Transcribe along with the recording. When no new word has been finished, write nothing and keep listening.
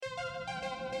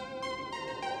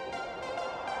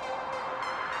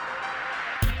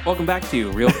Welcome back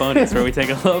to Real Phonies, where we take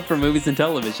a love for movies and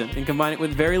television and combine it with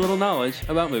very little knowledge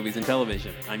about movies and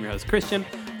television. I'm your host, Christian.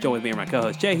 Joined with me are my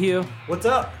co-host, Jehu. What's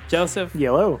up? Joseph.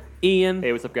 Yellow. Ian.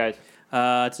 Hey, what's up, guys?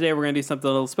 Today we're going to do something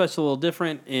a little special, a little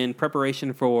different in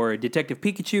preparation for Detective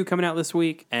Pikachu coming out this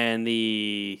week and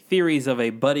the theories of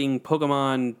a budding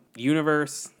Pokemon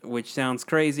universe, which sounds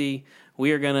crazy.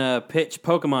 We are going to pitch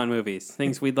Pokemon movies,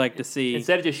 things we'd like to see.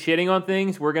 Instead of just shitting on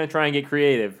things, we're going to try and get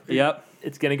creative. Yep.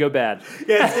 It's going to go bad.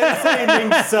 Yeah, instead of saying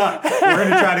things suck, we're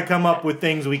going to try to come up with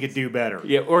things we could do better.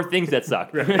 Yeah, or things that suck.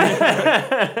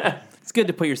 It's good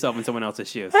to put yourself in someone else's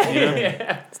shoes. You know?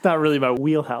 It's not really my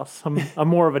wheelhouse. I'm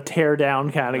more of a tear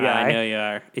down kind of guy. I know you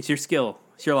are. It's your skill.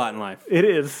 It's your lot in life. It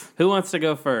is. Who wants to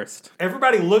go first?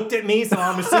 Everybody looked at me, so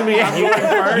I'm assuming I'm going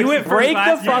first. You went break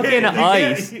the fucking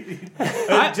ice. Just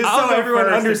I'll so go everyone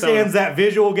first understands that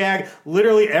visual gag,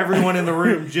 literally everyone in the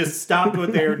room just stopped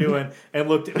what they were doing and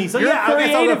looked at me. So You're yeah, a I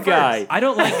guess I'll go creative guy. first. I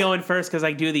don't like going first because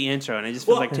I do the intro and it just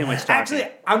feels like too much talking. Actually,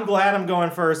 I'm glad I'm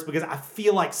going first because I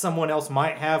feel like someone else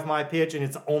might have my pitch, and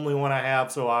it's the only one I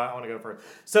have, so I want to go first.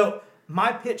 So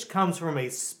my pitch comes from a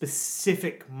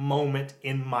specific moment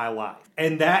in my life,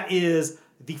 and that is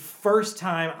the first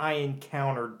time I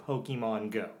encountered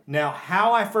Pokemon Go. Now,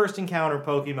 how I first encountered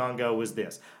Pokemon Go was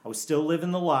this. I was still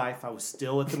living the life. I was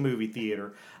still at the movie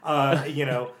theater.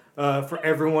 For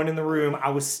everyone in the room, I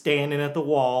was standing at the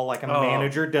wall like a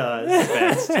manager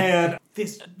does. And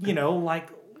this,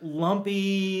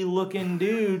 lumpy looking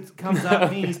dude comes up to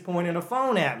me and he's pointing a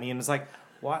phone at me and it's like,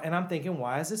 why? And I'm thinking,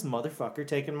 why is this motherfucker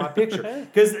taking my picture?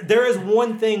 Because there is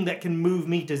one thing that can move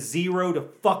me to 0 to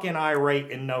fucking irate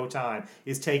in no time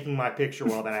is taking my picture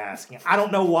while they're asking. I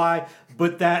don't know why,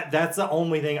 but that's the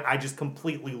only thing I just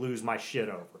completely lose my shit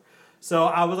over. So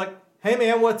I was like, hey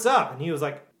man, what's up? And he was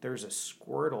like, there's a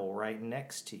Squirtle right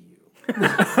next to you. And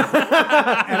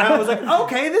I was like,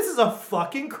 okay, this is a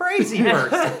fucking crazy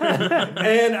person.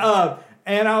 And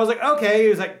I was like, okay. He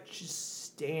was like, just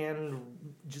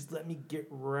let me get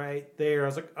right there. I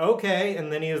was like, okay.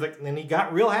 And then he was like, and then he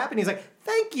got real happy. And he's like,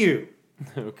 thank you.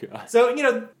 Oh, God.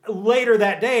 So, later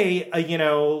that day,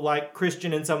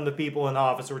 Christian and some of the people in the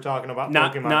office were talking about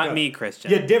Pokemon Go. Not me,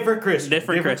 Christian. Yeah, different Christian.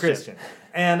 Different Christian.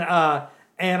 And I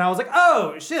was like,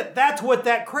 oh, shit, that's what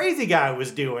that crazy guy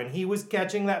was doing. He was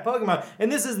catching that Pokemon.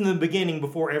 And this is in the beginning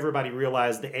before everybody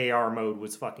realized the AR mode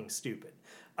was fucking stupid.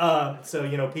 So,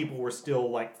 people were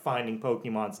still, finding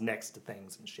Pokemons next to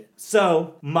things and shit.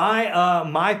 So,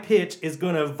 my pitch is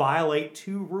going to violate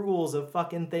 2 rules of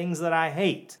fucking things that I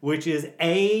hate, which is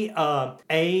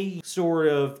A, sort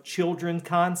of children's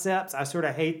concepts. I sort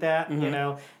of hate that,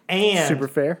 and... Super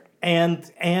fair.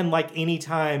 And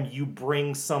anytime you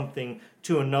bring something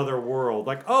to another world,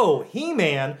 like, oh,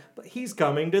 He-Man, but he's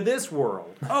coming to this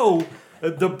world. Oh,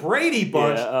 the Brady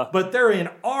Bunch, but they're in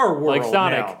our world like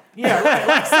Sonic. now. Yeah, right,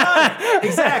 like Sonic.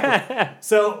 Exactly.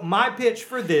 So my pitch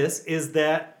for this is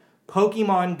that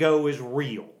Pokemon Go is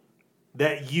real.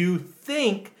 That you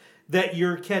think that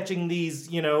you're catching these,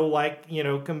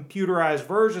 computerized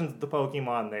versions of the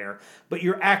Pokemon there, but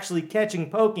you're actually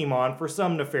catching Pokemon for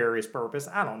some nefarious purpose.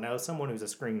 I don't know. Someone who's a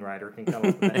screenwriter can come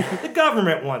up with that. The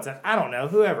government wants it. I don't know.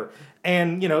 Whoever.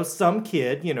 And, some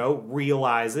kid,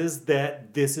 realizes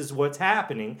that this is what's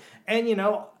happening. And,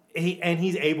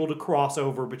 he's able to cross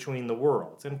over between the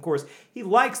worlds. And, of course, he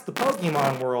likes the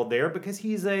Pokemon world there because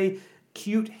he's a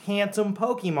cute, handsome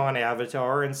Pokemon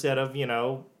avatar instead of,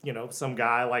 some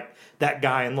guy like that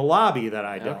guy in the lobby that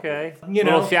I don't. Okay.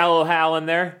 Little shallow Hal in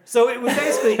there. So it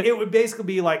would basically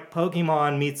be like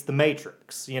Pokemon meets the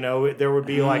Matrix. There would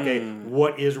be like a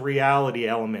what is reality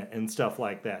element and stuff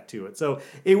like that to it. So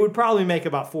it would probably make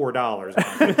about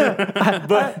 $4.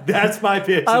 But that's my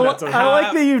pitch. I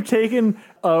like that you've taken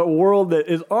a world that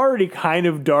is already kind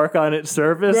of dark on its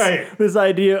surface. Right. This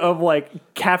idea of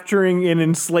capturing and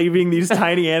enslaving these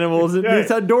tiny animals, Right.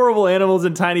 these adorable animals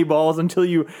in tiny balls until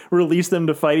you release them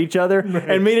to fight each other,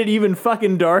 and made it even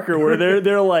fucking darker where they're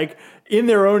in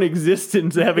their own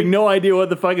existence, having no idea what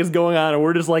the fuck is going on, and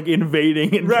we're just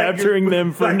invading and capturing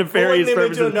them for nefarious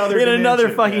purposes in another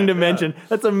fucking dimension. Yeah.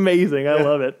 That's amazing. I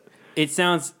love it. It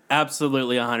sounds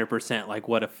absolutely 100% like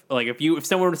what if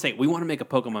someone were to say, we want to make a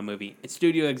Pokemon movie, and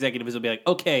studio executives will be like,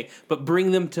 okay, but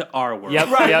bring them to our world. Yep,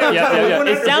 yep.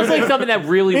 It sounds like something that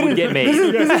really would get made.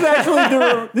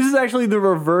 This is actually the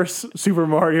reverse Super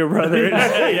Mario Brothers.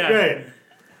 Right.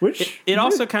 Which it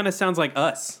also kind of sounds like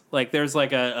Us. Like there's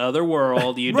a other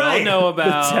world you don't know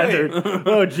about. Tethered.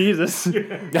 Oh, Jesus.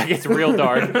 That gets real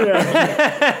dark.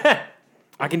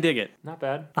 I can dig it. Not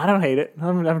bad. I don't hate it.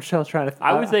 I'm still trying to.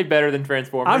 I would say better than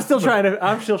Transformers. I'm still trying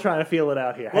to feel it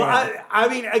out here. Well, Hang on. I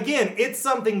mean, again, it's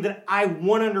something that I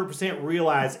 100%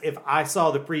 realize if I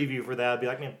saw the preview for that, I'd be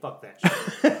like, man, fuck that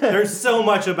shit. There's so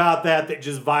much about that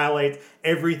just violates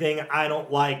everything I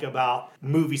don't like about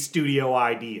movie studio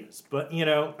ideas. But,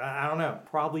 I don't know.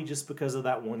 Probably just because of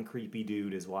that one creepy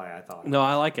dude is why I thought. No,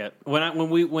 I like it.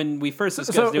 When we first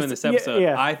discussed doing this episode,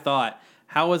 yeah. I thought,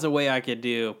 how was a way I could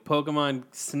do Pokemon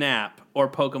Snap or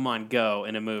Pokemon Go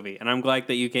in a movie? And I'm glad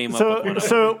that you came up with one of them.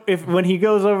 So when he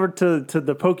goes over to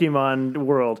the Pokemon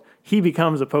world, he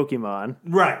becomes a Pokemon.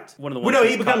 Right. One of the well, ones no,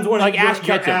 that's he becomes caught. one Like of your Ash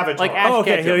Ketchum. avatars. Like Ash Oh,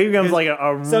 okay, Ketchum. so he becomes like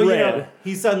a So, red.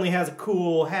 he suddenly has a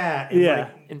cool hat and Yeah.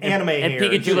 anime and hair.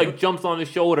 Pikachu like jumps on his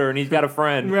shoulder and he's got a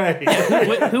friend. Right.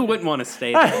 Who wouldn't want to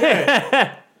stay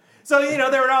there? So,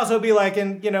 there would also be like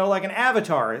an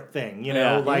Avatar thing,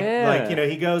 Yeah. Yeah.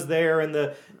 he goes there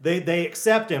and they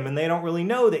accept him and they don't really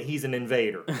know that he's an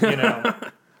invader,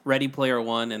 Ready Player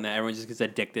One, and everyone just gets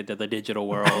addicted to the digital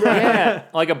world. Yeah,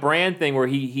 like a brand thing where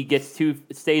he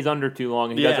stays under too long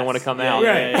and he doesn't want to come out.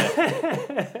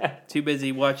 Yeah. Too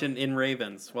busy watching In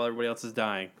Ravens while everybody else is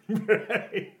dying.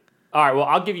 All right, well,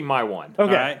 I'll give you my one.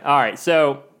 Okay. All right,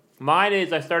 so mine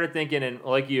is I started thinking, and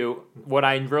like you, what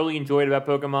I really enjoyed about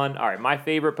Pokemon. All right, my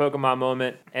favorite Pokemon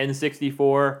moment,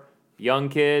 N64, young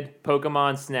kid,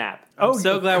 Pokemon Snap. I'm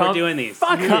so glad we're doing these.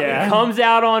 Comes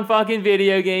out on fucking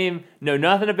video game, know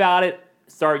nothing about it.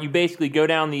 You basically go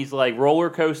down these like roller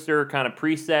coaster kind of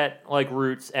preset like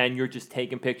routes, and you're just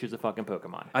taking pictures of fucking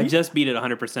Pokemon. I just beat it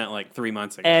 100% like 3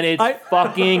 months ago. And it's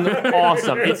fucking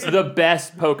awesome. It's the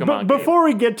best Pokemon game. Before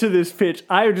we get to this pitch,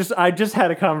 I just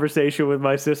had a conversation with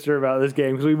my sister about this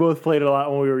game because we both played it a lot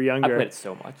when we were I younger. played it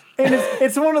so much. And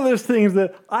it's one of those things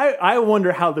that I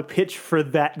wonder how the pitch for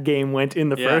that game went in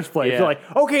the first place. Yeah. They're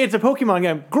like, okay, it's a Pokemon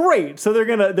game, great. So they're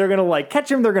gonna like catch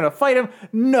him, they're gonna fight him.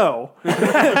 No.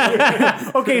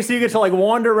 Okay, so you get to like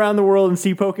wander around the world and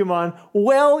see Pokemon.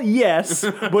 Well, yes,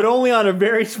 but only on a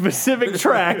very specific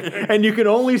track, and you can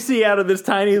only see out of this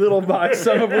tiny little box,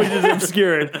 some of which is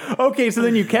obscured. Okay, so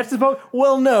then you catch the Pokemon.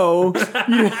 Well, no,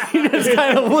 you just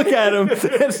kind of look at him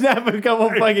and snap a couple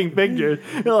fucking pictures.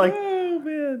 You're like, oh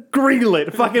man,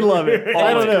 greenlit, fucking love it.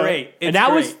 I don't know. Great. And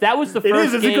that was the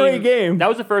first It's game. a great game. That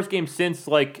was the first game since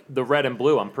like the Red and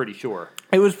Blue, I'm pretty sure.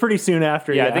 It was pretty soon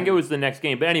after. Yeah, I think it was the next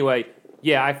game. But anyway,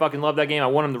 yeah, I fucking love that game. I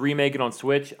want them to remake it on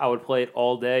Switch. I would play it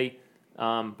all day.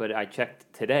 But I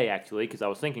checked today actually because I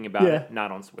was thinking about it.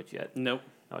 Not on Switch yet. Nope.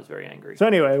 I was very angry. So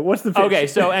anyway, what's the pitch? Okay,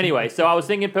 so I was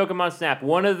thinking Pokemon Snap.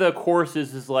 One of the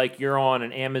courses is like you're on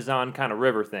an Amazon kind of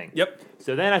river thing. Yep.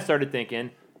 So then I started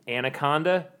thinking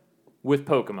Anaconda with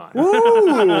Pokemon.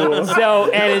 Ooh.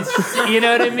 So, and it's, you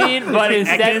know what I mean? But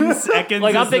instead, Ekans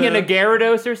like I'm is thinking the- a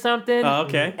Gyarados or something. Oh,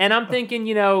 okay. And I'm thinking,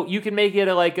 you can make it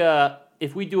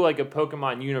if we do like a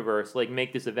Pokemon universe, like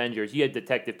make this Avengers, you had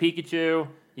Detective Pikachu,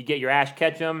 you get your Ash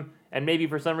Ketchum, and maybe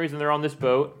for some reason they're on this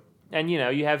boat, and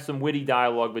you have some witty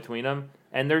dialogue between them,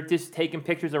 and they're just taking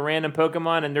pictures of random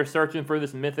Pokemon, and they're searching for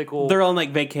this mythical... They're on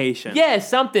like vacation. Yeah,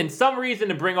 some reason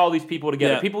to bring all these people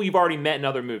together. Yeah. People you've already met in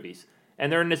other movies.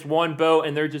 And they're in this one boat,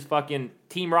 and they're just fucking...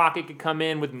 Team Rocket could come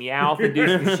in with Meowth and do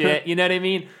some shit, you know what I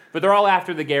mean? But they're all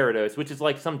after the Gyarados, which is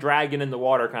like some dragon in the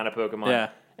water kind of Pokemon. Yeah.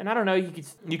 And I don't know,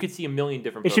 you could see a million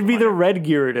different It Pokemon. should be the red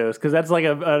Gyarados because that's like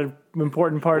a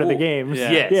important part of the Ooh. game. Yeah.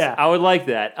 Yes, Yeah. I would like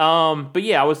that. But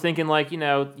yeah, I was thinking like, you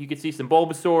could see some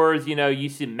Bulbasaurs, you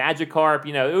see Magikarp,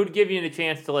 it would give you a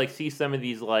chance to like see some of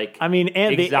these like I mean,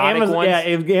 and the exotic Amazon,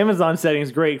 ones. Amazon setting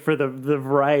is great for the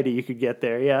variety you could get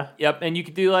there. Yeah. Yep, and you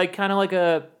could do like kind of like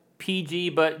a PG,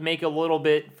 but make a little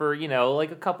bit for like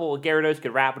a couple of Gyarados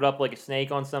could wrap it up like a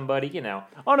snake on somebody.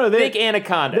 Oh no, Think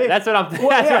Anaconda. they- That's what I'm. Well,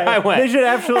 that's yeah, where I went. They should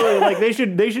absolutely like they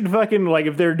should fucking like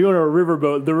if they're doing a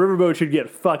riverboat, the riverboat should get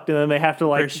fucked and then they have to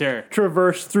like For sure.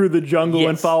 traverse through the jungle and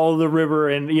Yes. follow the river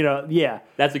and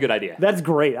That's a good idea. that's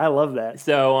great. I love that.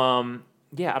 So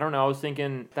yeah, I don't know. I was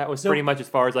thinking that was pretty much as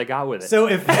far as I got with it. So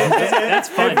if That's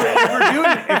fun.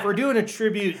 if we're doing a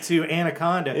tribute to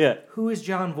Anaconda, Yeah. who is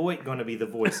John Voight going to be the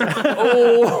voice of?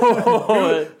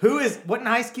 oh, Who is wasn't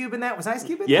Ice Cube in that? Was Ice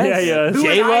Cube in Yes. that? Yeah, yeah. Who is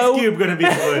J-Lo? Ice Cube going to be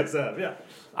the voice of? Yeah.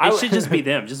 It should just be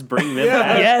them. Just bring them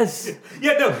back. yes.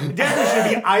 Yeah, no, definitely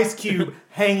should be Ice Cube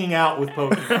hanging out with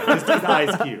Pokemon. Just as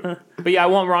Ice Cube. But yeah, I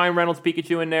want Ryan Reynolds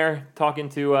Pikachu in there talking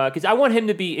to because I want him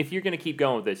to be. If you're going to keep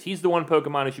going with this, he's the one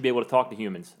Pokemon who should be able to talk to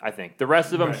humans. I think the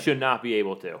rest of them Right. should not be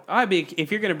able to.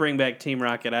 If you're gonna bring back Team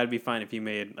Rocket, I'd be fine if you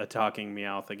made a talking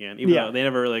Meowth again. Even Yeah. though they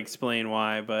never really explain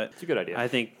why, but It's a good idea. I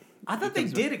think I thought they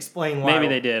did explain why. Maybe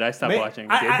they did. I stopped watching.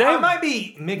 Did they? I might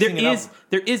be mixing it up.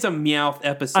 There is a Meowth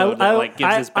episode that like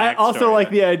gives his backstory. I also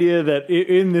like the idea that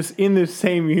in this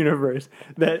same universe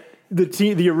that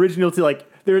the original like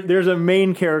there's a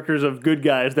main characters of good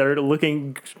guys that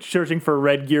are searching for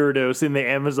red Gyarados in the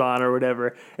Amazon or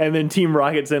whatever, and then Team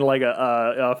Rocket's in like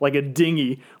a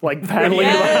dinghy like paddling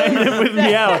behind them with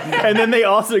Meowth, and then they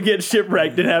also get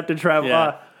shipwrecked and have to travel.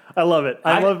 Yeah. I love it.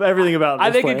 I love everything about this.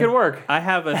 I think plan. it could work. I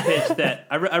have a pitch that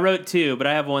I wrote two, but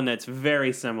I have one that's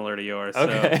very similar to yours.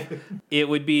 Okay. So it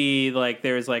would be like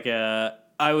there's like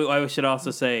I should also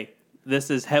say this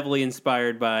is heavily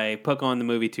inspired by Pokemon the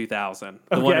movie 2000,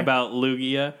 the one about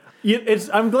Lugia.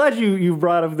 I'm glad you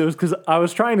brought up those because I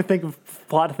was trying to think of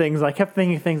plot things. I kept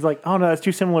thinking things like, oh no, that's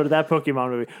too similar to that Pokemon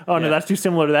movie. Oh no, that's too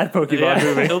similar to that Pokemon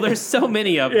movie. So there's so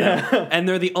many of them, and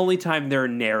they're the only time there are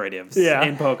narratives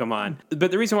in Pokemon.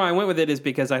 But the reason why I went with it is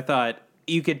because I thought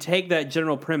you could take that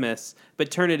general premise,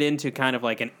 but turn it into kind of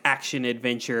like an action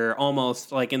adventure,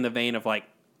 almost like in the vein of like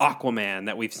Aquaman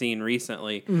that we've seen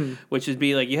recently, which would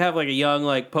be like you have like a young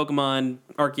like Pokemon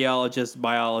archaeologist,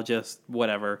 biologist,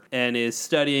 whatever, and is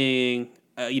studying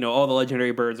all the legendary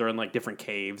birds are in like different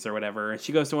caves or whatever, and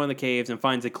she goes to one of the caves and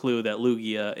finds a clue that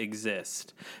Lugia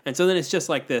exists. And so then it's just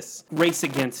like this race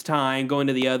against time, going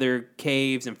to the other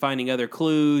caves and finding other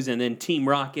clues, and then Team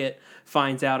Rocket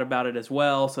finds out about it as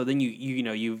well. So then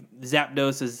you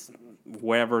Zapdos is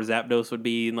wherever Zapdos would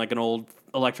be in like an old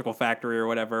electrical factory or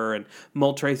whatever, and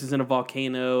Moltres is in a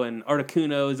volcano, and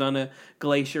Articuno is on a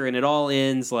glacier, and it all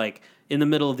ends like in the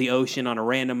middle of the ocean on a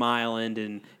random island,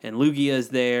 and Lugia is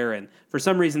there, and for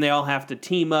some reason they all have to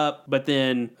team up, but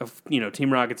then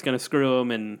Team Rocket's going to screw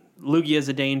them, and Lugia is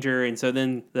a danger, and so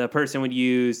then the person would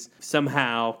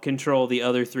somehow control the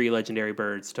other three legendary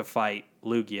birds to fight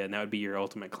Lugia, and that would be your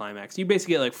ultimate climax. You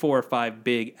basically get like 4 or 5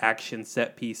 big action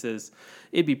set pieces.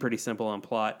 It'd be pretty simple on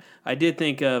plot. I did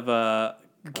think of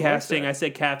casting. I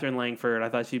said Catherine Langford. I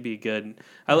thought she'd be good.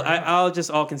 I'll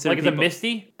consider Like is it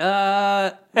Misty?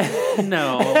 No.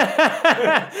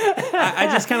 I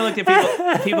just kind of looked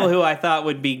at people who I thought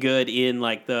would be good in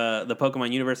like the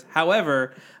Pokemon universe.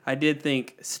 However, I did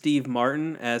think Steve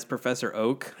Martin as Professor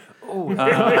Oak. Oh,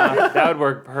 that would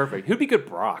work perfect. Who'd be good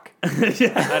Brock? I don't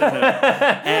know.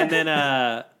 And then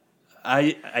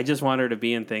I just want her to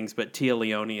be in things, but Tia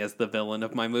Leone as the villain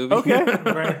of my movie. Okay,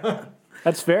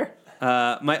 that's fair.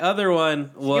 My other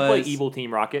one was... You play evil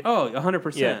Team Rocket. Oh,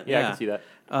 100%. Yeah, I can see that.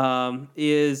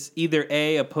 Is either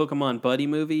a Pokemon buddy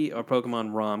movie or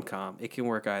Pokemon rom-com. It can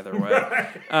work either way.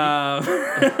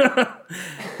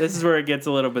 This is where it gets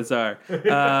a little bizarre.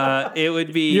 It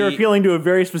would be... You're appealing to a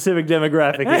very specific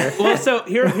demographic here. Well, so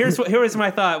here was my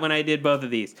thought when I did both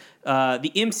of these.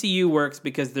 The MCU works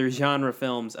because they're genre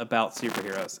films about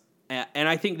superheroes. And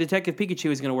I think Detective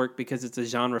Pikachu is going to work because it's a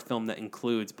genre film that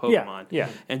includes Pokemon. Yeah.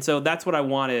 And so that's what I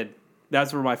wanted.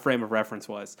 That's where my frame of reference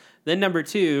was. Then number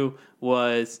 2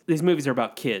 was these movies are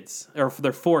about kids, or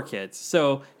they're for kids.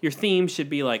 So your theme should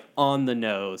be like on the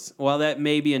nose. While that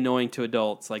may be annoying to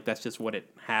adults, like that's just what it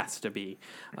has to be.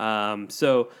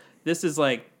 So this is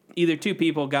like either 2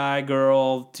 people, guy,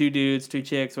 girl, 2 dudes, 2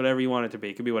 chicks, whatever you want it to be.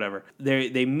 It could be whatever.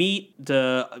 They meet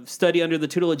to study under the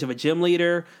tutelage of a gym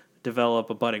leader, develop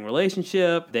a budding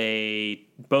relationship. They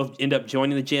both end up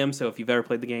joining the gym. So if you've ever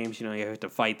played the games, you have to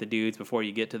fight the dudes before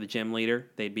you get to the gym leader.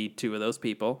 They'd be 2 of those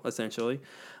people, essentially.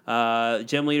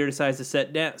 Gym leader decides to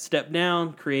step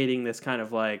down, creating this kind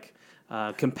of like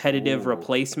competitive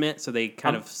replacement. So they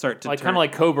kind of start to kind of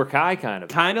like Cobra Kai, kind of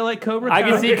like Cobra Kai. I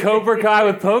can see Cobra Kai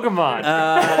with Pokemon.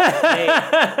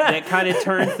 That kind of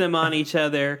turns them on each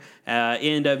other.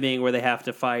 End up being where they have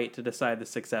to fight to decide the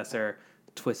successor.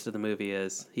 Twist of the movie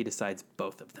is he decides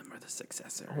both of them are the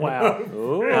successor.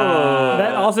 Wow.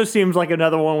 That also seems like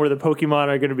another one where the Pokemon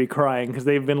are going to be crying because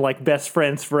they've been like best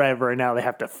friends forever and now they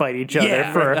have to fight each other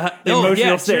for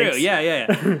emotional stakes. True.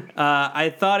 Yeah. I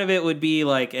thought of it would be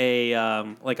like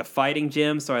a fighting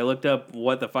gym, so I looked up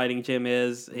what the fighting gym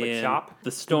is. Like Shop?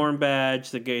 The Storm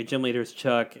Badge, the gym leader is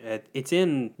Chuck. It's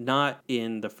not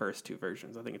in the first 2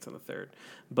 versions. I think it's in the third.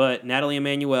 But Natalie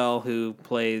Emmanuel, who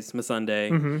plays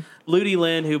Missandei, Ludi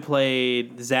Lin, who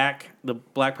played Zack, the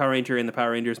Black Power Ranger in the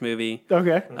Power Rangers movie.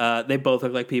 Okay. They both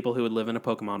look like people who would live in a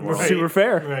Pokemon world. Right. Super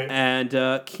fair. Right. And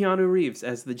Keanu Reeves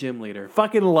as the gym leader.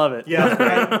 Fucking love it. Yeah,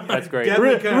 That's great.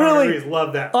 Definitely Really? Reeves,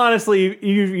 love that. Honestly,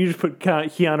 you just put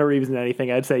Keanu Reeves in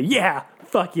anything, I'd say, yeah,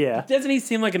 fuck yeah. Doesn't he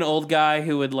seem like an old guy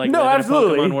who would No, live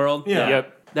absolutely. in a Pokemon world? Yeah.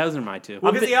 Yep. Those are my 2.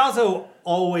 Well, because he also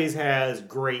always has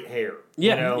great hair.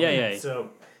 Yeah. So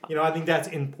I think that's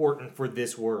important for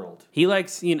this world. He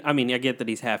likes, I mean, I get that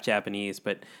he's half Japanese,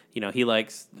 but, he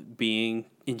likes being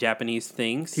in Japanese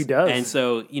things. He does. And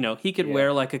so, he could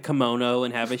wear like a kimono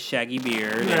and have a shaggy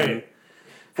beard. And Right.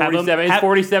 have him- 47, his have-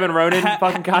 47 Ronin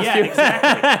fucking costume. Yeah,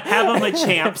 exactly. Have him a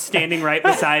champ standing right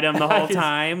beside him the whole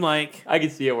time. Like, I can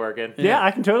see it working. Yeah,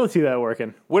 I can totally see that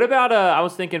working. What about, I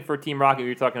was thinking for Team Rocket, we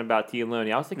were talking about Tia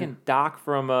Loney. I was thinking Doc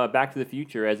from Back to the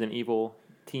Future as an evil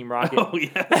Team Rocket. oh,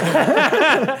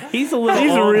 yeah. He's a little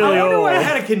He's old. really I wonder old. what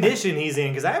kind of condition he's in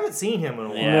because I haven't seen him in a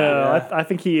while. Yeah. No, I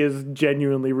think he is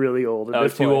genuinely really old. At Oh,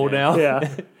 this too point. old now? Yeah,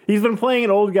 he's been playing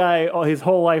an old guy his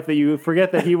whole life that you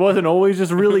forget that he wasn't always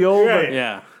just really old. but- Right.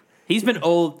 Yeah. He's been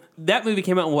old. That movie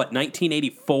came out in,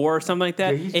 1984 or something like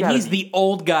that? Yeah, he's and gotta he's be- the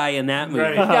old guy in that movie.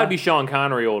 Right. He's got to be Sean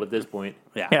Connery old at this point.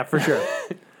 Yeah, for sure.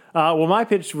 Well, my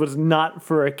pitch was not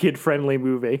for a kid-friendly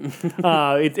movie.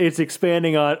 It's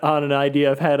expanding on an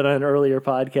idea I've had on an earlier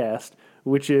podcast,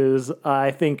 which is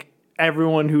I think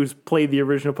everyone who's played the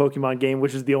original Pokemon game,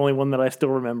 which is the only one that I still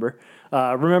remember,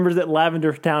 remembers that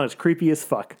Lavender Town is creepy as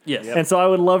fuck. Yes. Yep. And so I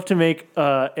would love to make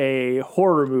a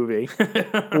horror movie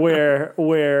where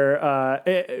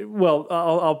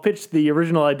I'll pitch the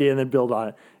original idea and then build on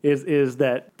it. Is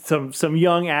that some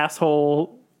young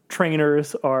asshole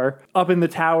trainers are up in the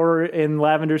tower in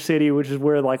Lavender City, which is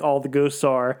where like all the ghosts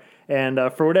are. And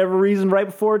for whatever reason, right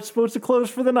before it's supposed to close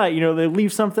for the night, they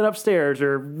leave something upstairs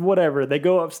or whatever. They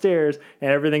go upstairs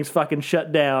and everything's fucking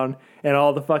shut down, and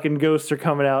all the fucking ghosts are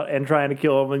coming out and trying to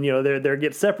kill them. And they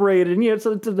get separated.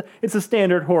 And it's a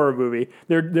standard horror movie.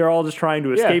 They're all just trying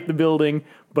to escape the building,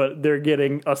 but they're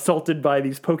getting assaulted by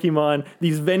these vengeful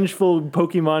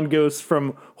Pokemon ghosts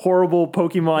from horrible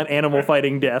Pokemon animal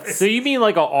fighting deaths. So you mean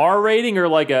like a R rating or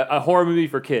like a horror movie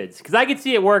for kids? Because I could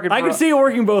see it working. I can see it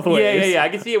working both ways. Yeah. I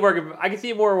can see it working. I can see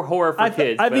it more horror for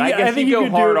kids. I but I guess think you you go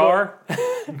could hard do R.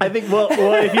 I think well,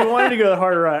 if you wanted to go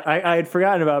harder, I had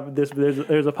forgotten about this. But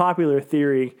there's a popular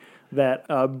theory that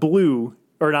blue.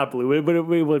 Or not blue, but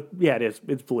it is.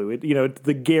 It's blue. It's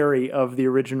the Gary of the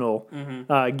original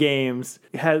games.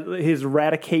 His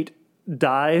Raticate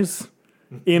dies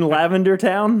in Lavender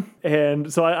Town,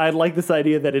 and so I like this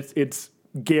idea that it's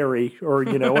Gary or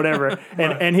whatever,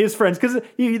 and his friends, because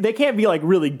they can't be like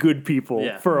really good people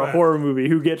for a horror movie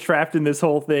who get trapped in this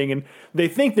whole thing, and they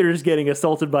think they're just getting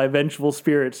assaulted by vengeful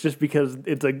spirits just because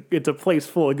it's a place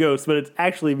full of ghosts, but it's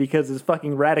actually because his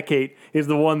fucking Raticate is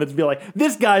the one that's be like,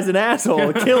 this guy's an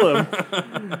asshole, kill him,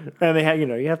 and they have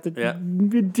you have to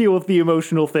deal with the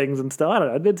emotional things and stuff. I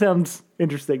don't know. It sounds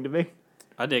interesting to me.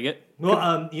 I dig it.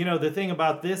 Well, the thing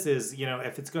about this is,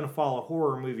 if it's going to follow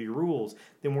horror movie rules,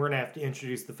 then we're going to have to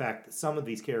introduce the fact that some of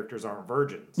these characters aren't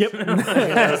virgins. Yep. So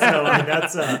I mean,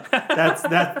 that's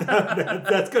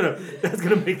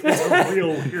gonna make this a real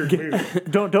weird movie.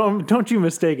 Don't you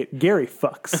mistake it. Gary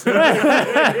fucks.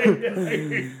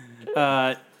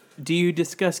 Do you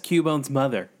discuss Cubone's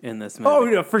mother in this movie? Oh,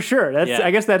 yeah, for sure. Yeah.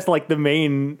 I guess that's like the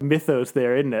main mythos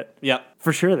there, isn't it? Yep.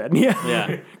 For sure, then. Yeah.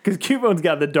 Yeah. Because Cubone's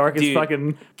got the darkest Dude.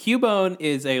 fucking. Cubone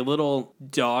is a little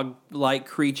dog-like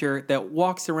creature that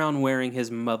walks around wearing his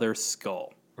mother's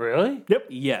skull. Really?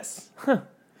 Yes.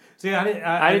 See,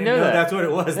 I didn't know that. That's what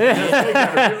it was.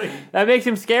 That's really, That makes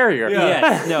him scarier. Yeah.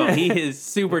 Yes. No, he is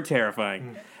super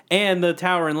terrifying. And the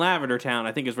tower in Lavender Town,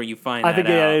 I think, is where you find I that think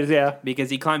out. it is, yeah. Because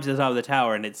he climbs to the top of the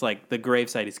tower, and it's like the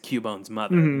gravesite is Cubone's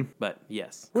mother. But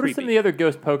yes, What are some of the other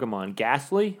ghost Pokemon?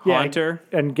 Ghastly? Yeah. Haunter.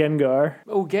 And Gengar.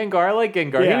 Oh, Gengar. I like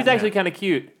Gengar. Yeah. He was actually kind of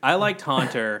cute. I liked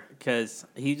Haunter because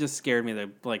he just scared me.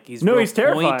 He's No, real he's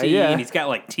terrifying, pointy, yeah. and he's got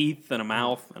like teeth and a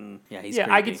mouth, and he's Yeah,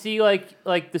 creepy. I could see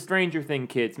like the Stranger Thing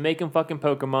kids make them fucking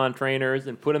Pokemon trainers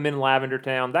and put them in Lavender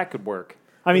Town. That could work.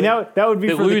 I mean, that would be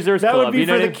The for Losers that would Club, be you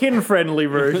know for what I the mean? kin-friendly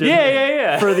version.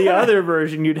 Yeah. For the other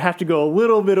version, you'd have to go a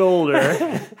little bit older.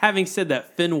 Having said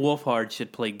that, Finn Wolfhard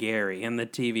should play Gary in the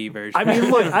TV version. I mean,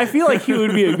 look, I feel like he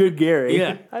would be a good Gary.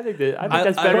 yeah. I think that's I-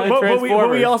 better but- than But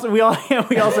Transformers.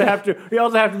 we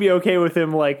also have to be okay with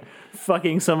him like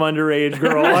fucking some underage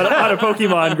girl on a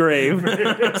Pokemon grave.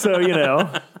 So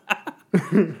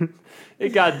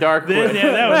It got dark quick.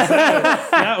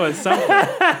 that was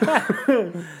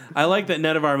something. I like that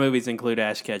none of our movies include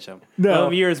Ash Ketchum. No.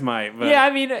 Well, yours might, but Yeah,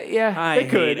 I mean, I they hate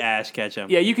could. Ash Ketchum.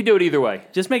 Yeah, you could do it either way.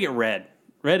 Just make it red.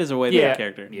 Red is a way Yeah. better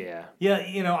character. Yeah.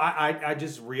 yeah. I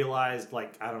just realized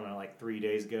like 3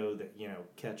 days ago that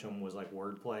Ketchum was like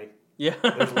wordplay. Yeah.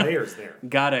 There's layers there.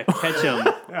 Gotta catch them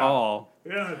all.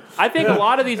 Yeah. I think a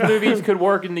lot of these movies could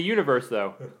work in the universe,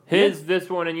 though. This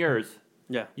one, and yours.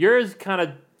 Yeah. Yours kind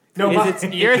of. No, Is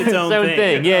mine- Yours is its own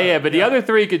thing. Yeah. But the Yeah. other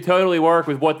three could totally work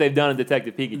with what they've done in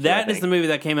Detective Pikachu. That I is the think. movie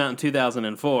that came out in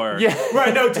 2004. Yeah.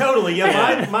 right. No, totally.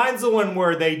 Yeah, mine's the one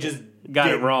where they just got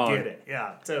it didn't wrong. get it.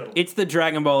 Yeah, totally. It's the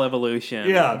Dragon Ball evolution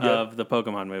Yeah. of the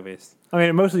Pokemon movies. I mean,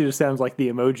 it mostly just sounds like the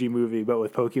Emoji Movie, but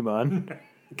with Pokemon.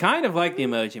 Kind of like the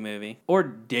Emoji Movie or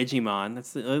Digimon.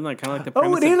 That's kind of like the Oh,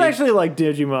 premise. it is of Dig- actually like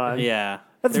Digimon. Yeah.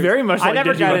 That's very much I like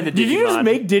never Digimon. got into Did you just Digimon.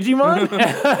 make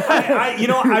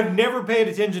Digimon? I've never paid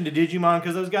attention to Digimon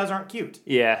because those guys aren't cute.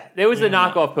 Yeah, there was a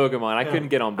knockoff Pokemon. I couldn't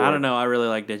get on board. I don't know. I really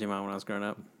liked Digimon when I was growing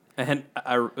up. And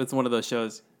it's one of those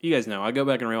shows, you guys know, I go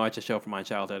back and rewatch a show from my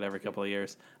childhood every couple of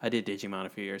years. I did Digimon a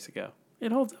few years ago.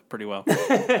 It holds up pretty well.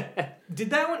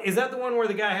 Is that the one where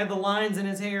the guy had the lines in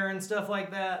his hair and stuff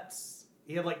like that?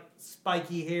 He had like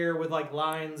spiky hair with like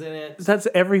lines in it. That's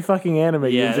every fucking anime.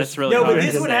 Yeah, you that's really No, hard but to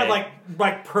this one say. had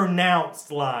like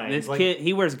pronounced lines. This like, kid,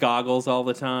 he wears goggles all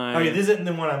the time. Oh yeah, this isn't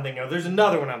the one I'm thinking of. There's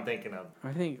another one I'm thinking of.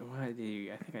 I think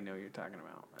I know what you're talking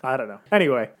about. I don't know.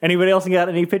 Anyway, anybody else got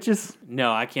any pitches?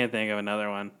 No, I can't think of another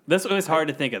one. This was hard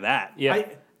to think of that. Yeah,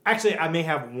 I may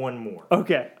have one more.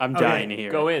 Okay. I'm Okay, dying to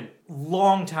hear. go it. in.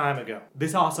 Long time ago.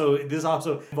 This also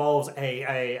involves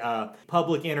a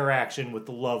public interaction with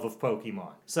the love of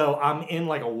Pokemon. So I'm in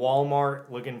like a Walmart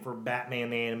looking for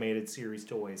Batman the Animated Series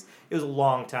toys. It was a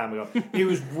long time ago. It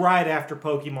was right after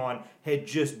Pokemon had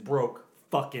just broke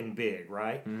fucking big,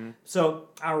 right? So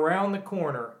I round the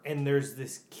corner and there's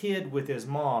this kid with his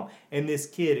mom, and this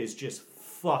kid is just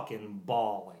fucking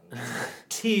bawling.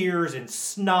 Tears and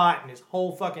snot, and his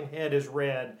whole fucking head is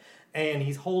red, and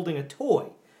he's holding a toy.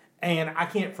 And I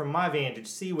can't, from my vantage,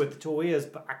 see what the toy is,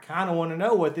 but I kind of want to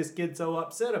know what this kid's so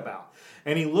upset about.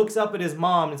 And he looks up at his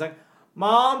mom and he's like,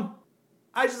 "Mom,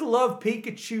 I just love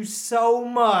Pikachu so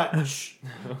much."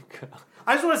 Oh god.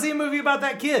 I just want to see a movie about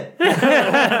that kid. I mean,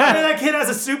 that kid has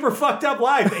a super fucked up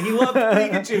life, and he loved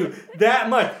Pikachu that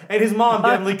much. And his mom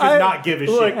definitely could not give a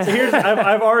Look, shit.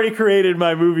 I've already created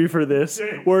my movie for this,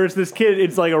 where it's this kid.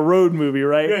 It's like a road movie,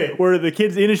 right? Right. Where the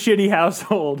kid's in a shitty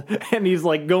household, and he's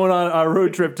like going on a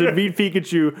road trip to meet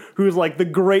Pikachu, who's like the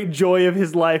great joy of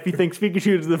his life. He thinks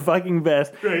Pikachu is the fucking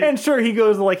best, Right. and sure, he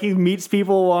goes like he meets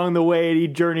people along the way, and he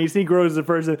journeys, he grows as a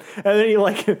person, and then he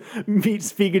like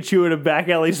meets Pikachu in a back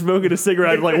alley smoking a cigarette.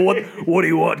 Like, what do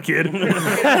you want, kid?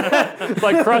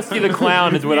 Like Krusty the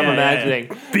Clown is what I'm Yeah. imagining.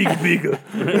 Pika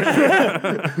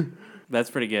Pika. That's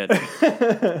pretty good.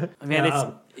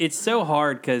 Man, it's so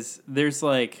hard because there's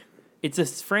like it's a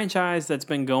franchise that's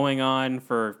been going on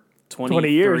for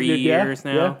 23 years, dude, yeah, years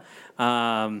now,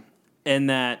 and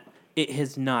that it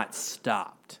has not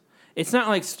stopped. It's not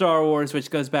like Star Wars,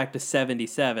 which goes back to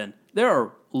 77. There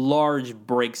are large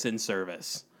breaks in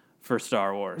service for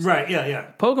Star Wars. Right,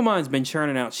 yeah. Pokemon's been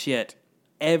churning out shit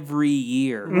every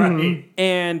year. Right.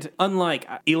 And unlike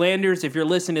Elanders, if you're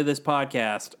listening to this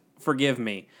podcast, forgive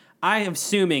me. I am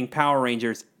assuming Power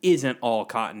Rangers isn't all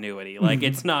continuity. Like,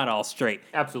 it's not all straight.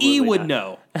 Absolutely E would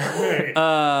not.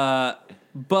 know.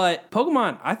 But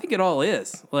Pokemon, I think it all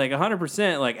is. Like,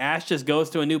 100%. Like, Ash just goes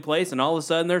to a new place, and all of a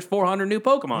sudden, there's 400 new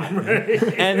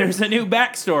Pokemon. And there's a new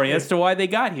backstory as to why they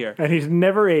got here. And he's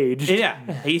never aged. Yeah,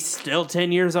 he's still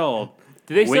 10 years old.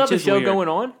 Do they still Which have the is show weird. going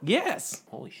on? Yes.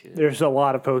 Holy shit. There's a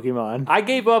lot of Pokemon. I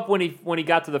gave up when he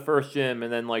got to the first gym,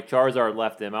 and then like Charizard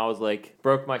left him. I was like,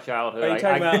 broke my childhood. Are you I-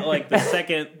 talking I- about like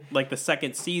the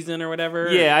second season or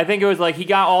whatever? Yeah, I think it was like he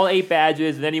got all 8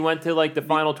 badges, and then he went to like the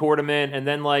final tournament, and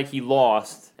then like he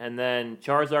lost, and then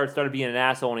Charizard started being an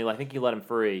asshole, and I think he let him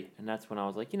free, and that's when I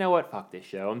was like, you know what, fuck this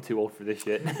show, I'm too old for this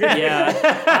shit.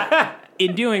 Yeah.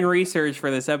 In doing research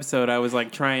for this episode, I was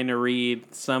like trying to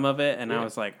read some of it, and I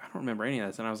was like, I don't remember any of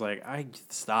this, and I was like, I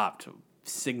stopped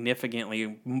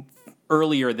significantly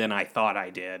earlier than I thought I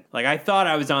did. Like, I thought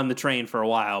I was on the train for a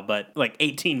while, but like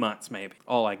 18 months maybe,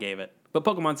 all I gave it. But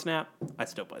Pokemon Snap, I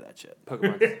still play that shit.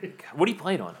 Pokemon. God, what are you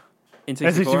playing on? In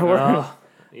N64? 64? Oh,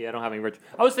 yeah, I don't have any rich.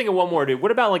 I was thinking one more, dude.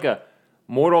 What about like a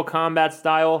Mortal Kombat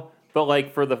style, but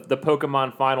like for the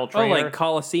Pokemon final Oh, trainer? like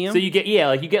Coliseum? So you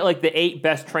get like the 8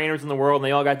 best trainers in the world, and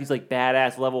they all got these like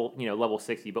badass level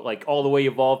 60, but like all the way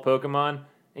evolved Pokemon,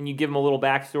 and you give them a little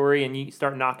backstory, and you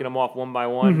start knocking them off one by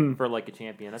one for like a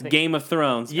champion. I think. Game of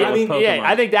Thrones. Yeah, but with Pokemon.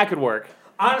 I think that could work.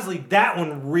 Honestly, that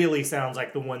one really sounds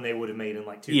like the one they would have made in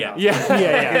like 2000.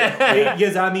 Yeah.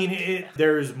 Because I mean,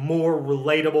 there's more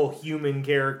relatable human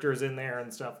characters in there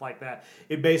and stuff like that.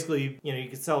 It basically, you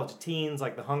could sell it to teens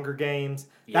like the Hunger Games.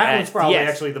 That one's probably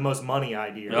actually the most money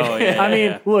idea. Oh, yeah. I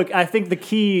mean, yeah. look, I think the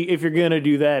key, if you're going to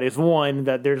do that, is one,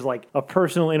 that there's like a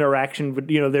personal interaction, but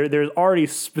there's already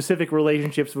specific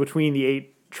relationships between the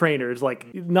 8 trainers.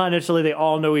 Like, not necessarily they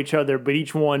all know each other, but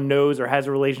each one knows or has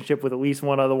a relationship with at least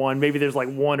one other one. Maybe there's like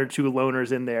one or two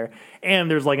loners in there, and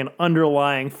there's like an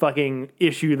underlying fucking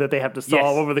issue that they have to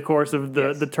solve over the course of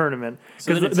the tournament.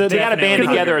 So then it's They got to band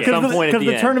together at some point at Because the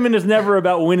the end. tournament is never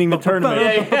about winning the tournament.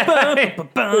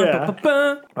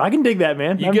 Yeah. I can dig that,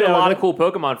 man. You get a lot of cool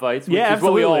Pokemon fights, which Yeah, is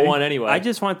what we all absolutely. want anyway. I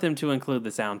just want them to include the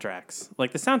soundtracks.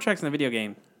 Like the soundtracks in the video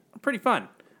game are pretty fun,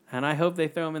 and I hope they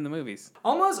throw them in the movies.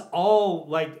 Almost all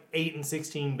like 8 and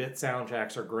 16-bit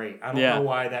soundtracks are great. I don't Yeah. know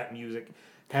why that music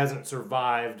hasn't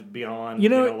survived beyond You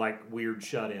know, like weird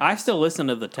shut-ins. I still listen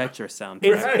to the Tetris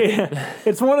soundtrack.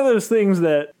 It's one of those things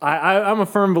that I'm a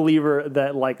firm believer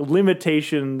that like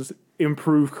limitations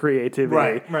improve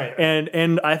creativity. Right.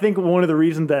 And I think one of the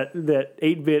reasons that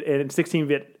 8-bit and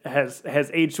 16-bit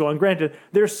has aged well, and granted,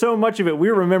 there's so much of it,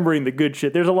 we're remembering the good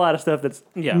shit. There's a lot of stuff that's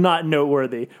not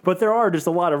noteworthy. But there are just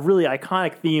a lot of really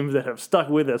iconic themes that have stuck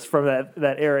with us from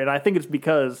that era. And I think it's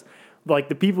because like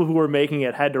the people who were making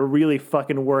it had to really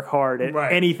fucking work hard at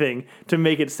anything to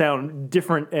make it sound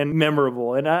different and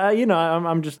memorable. And I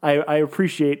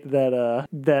appreciate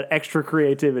that extra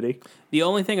creativity. The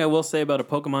only thing I will say about a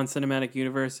Pokemon cinematic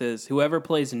universe is whoever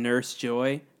plays Nurse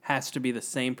Joy has to be the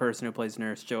same person who plays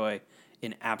Nurse Joy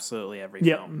in absolutely every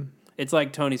film. It's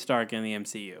like Tony Stark in the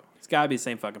MCU. It's got to be the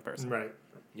same fucking person. Right.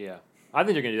 Yeah. I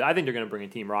think they're gonna bring in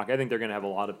Team Rocket. I think they're gonna have a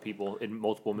lot of people in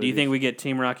multiple movies. Do you think we get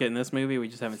Team Rocket in this movie? We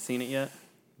just haven't seen it yet.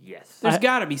 Yes. There's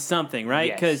got to be something, right?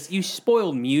 Yes. Because you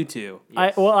spoiled Mewtwo.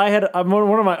 Yes. I had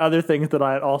one of my other things that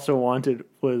I also wanted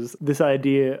was this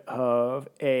idea of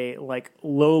a like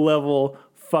low level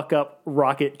fuck up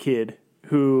Rocket kid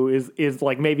who is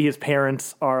like maybe his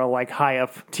parents are like high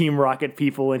up Team Rocket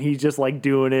people and he's just like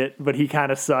doing it, but he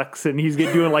kind of sucks and he's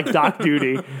doing like doc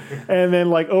duty, and then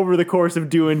like over the course of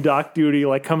doing doc duty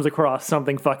like comes across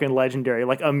something fucking legendary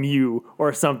like a Mew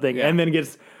or something, and then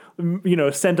gets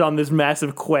sent on this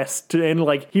massive quest and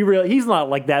like he's not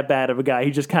like that bad of a guy.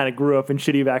 He just kind of grew up in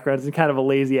shitty backgrounds and kind of a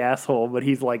lazy asshole, but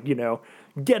he's like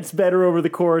gets better over the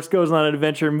course, goes on an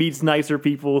adventure, meets nicer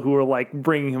people who are like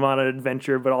bringing him on an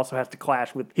adventure, but also has to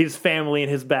clash with his family and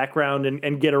his background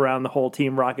and get around the whole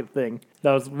Team Rocket thing.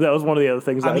 That was one of the other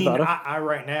things I thought of. I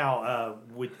right now,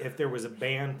 if there was a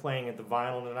band playing at the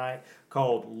Vinyl tonight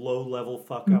called Low Level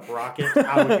Fuck Up Rocket,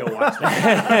 I would go watch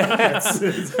that.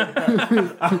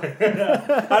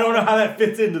 I don't know how that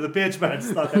fits into the pitch, but I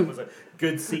just thought that was a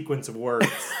good sequence of words.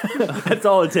 That's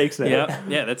all it takes now.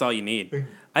 Yeah, that's all you need.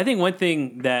 I think one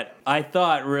thing that I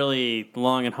thought really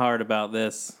long and hard about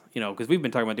this, because we've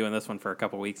been talking about doing this one for a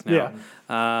couple weeks now.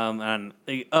 And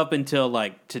up until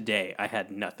like today, I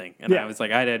had nothing. And I was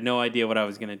like, I had no idea what I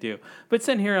was going to do. But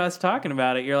sitting here, us talking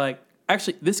about it, you're like,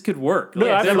 actually, this could work. No,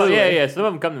 Like, absolutely. Yeah. Some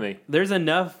of them come to me. there's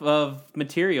enough of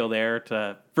material there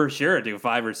to, for sure, do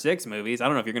 5 or 6 movies. I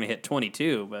don't know if you're going to hit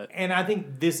 22, but... And I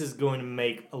think this is going to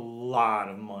make a lot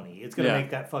of money. It's going to Yeah.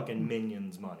 make that fucking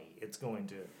Minions money. It's going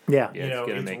to. Yeah. Yeah, it's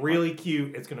gonna it's make really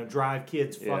cute. It's going to drive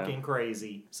kids Yeah. fucking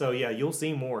crazy. So yeah, you'll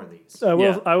see more of these. I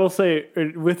Yeah. will say,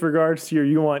 with regards to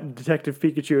you want Detective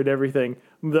Pikachu and everything,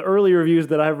 the early reviews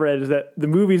that I've read is that the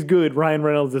movie's good, Ryan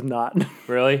Reynolds is not.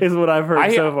 Really? is what I've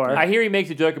heard so far. I hear he makes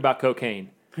a joke about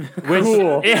cocaine. Which,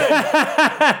 Cool. which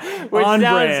On sounds,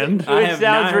 brand. Which I have sounds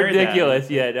not heard ridiculous.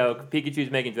 Yeah, no,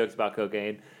 Pikachu's making jokes about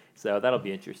cocaine, so that'll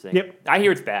be interesting. Yep. I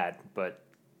hear it's bad, but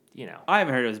I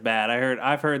haven't heard it was bad.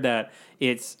 I've heard that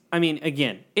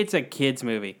again, it's a kids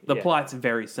movie. The Yeah. plot's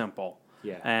very simple.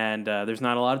 Yeah. And there's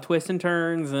not a lot of twists and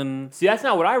turns and... See, that's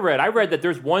not what I read. I read that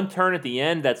there's one turn at the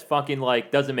end that's fucking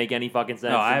like doesn't make any fucking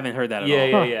sense. No, I haven't heard that at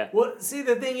Yeah, all. yeah. Well, see,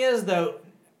 the thing is, though,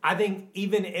 I think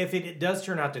even if it does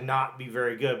turn out to not be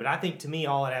very good, but I think to me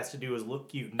all it has to do is look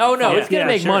cute. Oh no, it's gonna Yeah,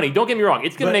 make sure. money. Don't get me wrong,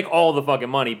 it's gonna But- make all the fucking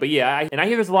money. But yeah, I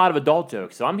hear there's a lot of adult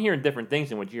jokes, so I'm hearing different things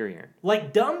than what you're hearing.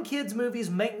 Like, dumb kids'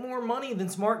 movies make more money than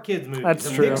smart kids' movies.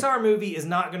 That's A true. Pixar movie is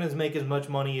not going to make as much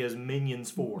money as Minions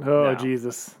 4. Oh, No.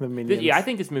 Jesus. The Minions. Yeah, I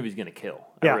think this movie's gonna kill.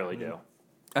 Yeah. I really do.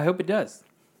 I hope it does.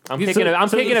 I'm So- taking so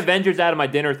taking this- Avengers out of my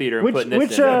dinner theater and Which- putting this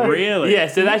which, in. Really? Yeah,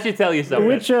 so that should tell you something.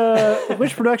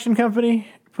 Which production company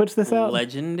puts this out?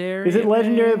 Legendary? Is it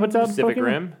Legendary that puts out Pacific Pokemon?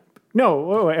 Rim?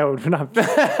 No, not.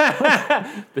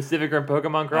 Pacific Rim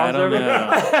Pokemon crossover? I don't know.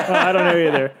 I don't know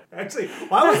either. Actually,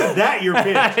 why wasn't that your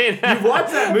pitch? I know. You've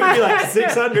watched that movie like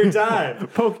 600 times.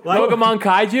 Like, Pokemon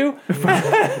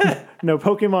Kaiju? No,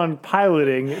 Pokemon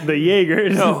piloting the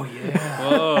Jaegers. Oh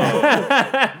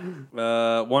yeah.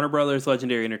 Whoa. Warner Brothers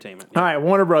Legendary Entertainment. All right,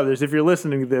 Warner Brothers, if you're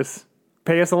listening to this,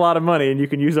 pay us a lot of money and you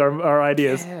can use our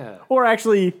ideas. Yeah. Or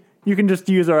actually, you can just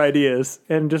use our ideas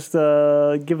and just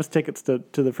give us tickets to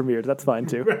the premieres. That's fine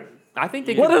too. I think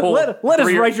they could pull Let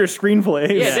us write your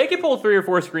screenplay. Yeah, they could pull 3 or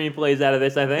 4 screenplays out of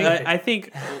this, I think. I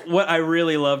think what I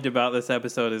really loved about this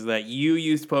episode is that you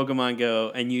used Pokemon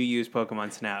Go and you used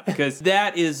Pokemon Snap, because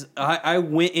that is I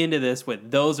went into this with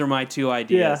those are my 2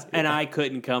 ideas, and I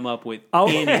couldn't come up with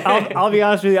any. I'll be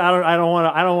honest with you. I don't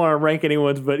want to rank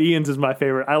anyone's, but Ian's is my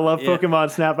favorite. I love Pokemon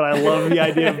Snap, and I love the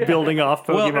idea of building off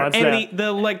Pokemon Snap.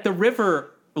 And the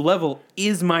river level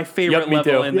is my favorite me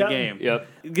level too. in the game. Yep.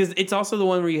 Because it's also the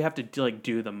one where you have to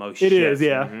do the most It shit. is,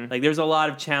 yeah. Mm-hmm. Like there's a lot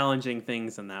of challenging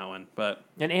things in that one, but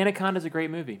And Anaconda's a great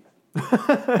movie.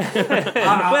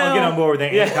 I'll get on board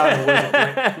with that.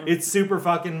 Anaconda was great. It's super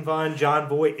fucking fun. John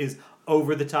Voight is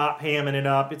over the top, hamming it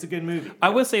up. It's a good movie. I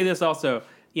will say this also.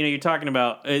 You're talking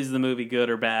about is the movie good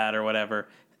or bad or whatever.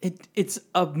 It's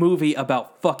a movie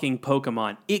about fucking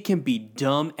Pokemon. It can be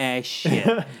dumb as shit.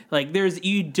 Like there's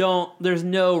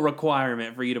no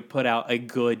requirement for you to put out a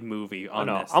good movie on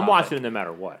this. I'm watching it no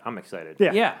matter what. I'm excited.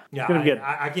 Yeah. Yeah. Yeah, It's gonna be good.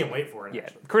 I can't wait for it. Yeah,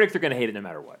 Actually. critics are going to hate it no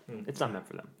matter what. It's not meant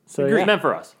for them. So, It's yeah. meant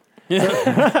for us.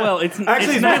 Well, it's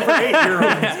Actually, it's meant for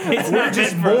 8-year-olds. We're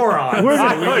just morons.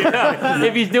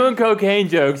 If he's doing cocaine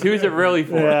jokes, who's it really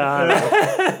for?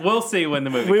 Yeah, we'll see when the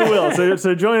movie. we will.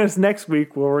 So join us next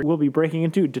week where we'll be breaking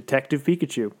into Detective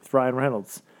Pikachu with Ryan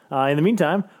Reynolds. In the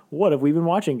meantime, what have we been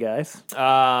watching, guys?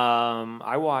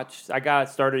 I got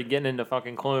started getting into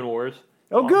fucking Clone Wars.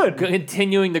 Oh, good.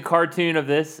 Continuing the cartoon of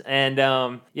this, and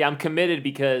I'm committed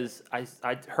because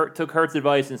I took Hert's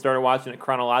advice and started watching it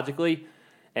chronologically.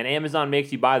 And Amazon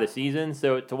makes you buy the season,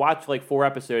 so to watch like 4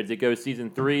 episodes, it goes season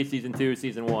 3, season 2,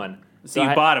 season 1. So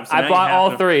you bought them. So I now bought you have all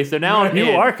to- 3, so now I'm in.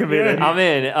 You are committed. I'm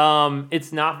in.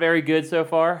 It's not very good so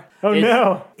far. Oh,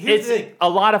 no. Here's the It's thing. a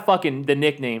lot of fucking. The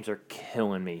nicknames are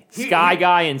killing me. Sky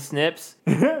Guy and Snips.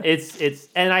 It's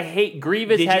and I hate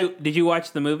Grievous. Did you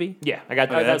watch the movie? Yeah, I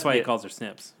got. Okay, that's why he yeah. calls her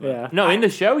Snips. Yeah. No, in the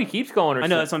show he keeps calling her. I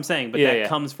know Snips. that's what I'm saying, but Yeah, that yeah.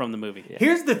 comes from the movie.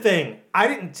 Here's the thing. I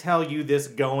didn't tell you this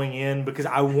going in because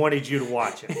I wanted you to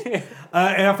watch it.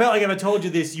 And I felt like if I told you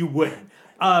this, you wouldn't.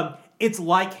 It's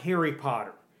like Harry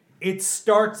Potter. It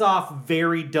starts off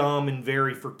very dumb and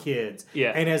very for kids.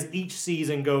 Yeah. And as each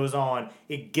season goes on,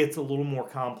 it gets a little more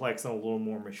complex and a little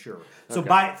more mature. So Okay.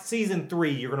 by season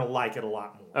 3, you're going to like it a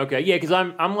lot more. Okay, yeah, because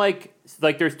I'm like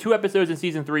there's 2 episodes in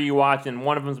season 3 you watch, and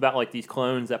one of them's about like these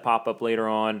clones that pop up later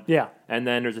on. Yeah. And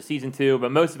then there's a season 2,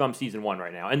 but most of them season 1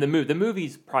 right now. And the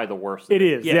movie's probably the worst. It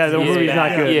is. Yes, Yeah, the it is movie's bad.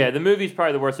 not good. Yeah, the movie's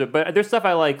probably the worst of it. But there's stuff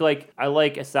I like. Like I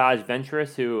like Asajj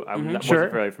Ventress, who I wasn't Sure.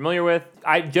 very familiar with.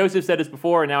 Joseph said this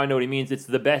before, and now I know what he means. It's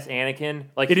the best Anakin.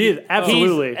 Like It is,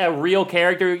 absolutely. He's a real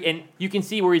character, and you can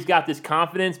see where he's got this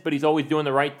confidence, but he's always doing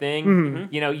the right thing.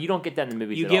 Mm-hmm. You don't get that in the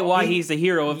movies. You at get all. why he's the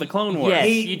hero of the Clone Wars. Yes,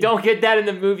 you don't get that in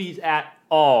the movies at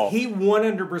all. He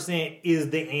 100% is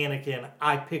the Anakin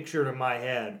I pictured in my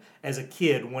head as a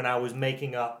kid when I was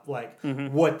making up like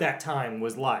what that time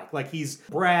was like. Like he's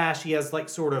brash, he has like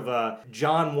sort of a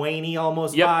John Wayne-y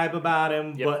almost Yep. vibe about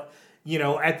him, Yep. but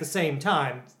at the same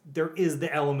time, there is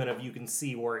the element of you can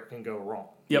see where it can go wrong.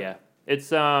 Yep. Yeah, it's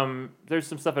there's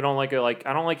some stuff I don't like. Like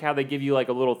I don't like how they give you like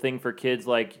a little thing for kids,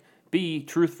 like be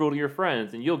truthful to your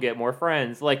friends and you'll get more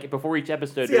friends. Like before each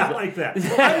episode. Yeah, I there's- like that.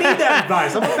 I need that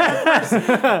advice. I'm a bad person.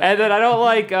 And then I don't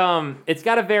like it's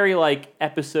got a very like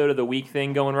episode of the week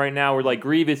thing going right now where like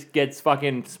Grievous gets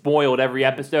fucking spoiled every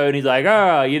episode and he's like,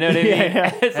 oh, you know what I mean?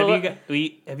 Yeah. It's a Have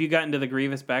li- you gotten to the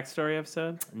Grievous backstory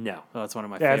episode? No. Oh, that's one of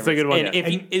my Yeah, favorites. it's a good one.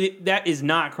 And if that is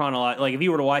not chronological. Like if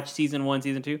you were to watch season 1,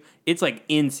 season 2, it's like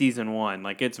in season 1.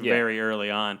 Like it's Yeah. very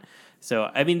early on. So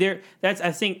I mean,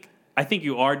 I think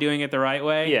you are doing it the right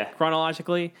way, Yeah.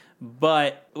 chronologically.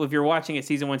 But if you're watching it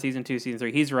season 1, season 2, season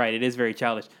 3, he's right. It is very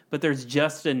childish, but there's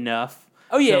just enough.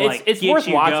 Oh yeah, to, it's like, it's get worth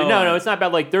you watching. going. No, it's not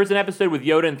bad. Like there's an episode with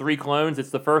Yoda and 3 clones. It's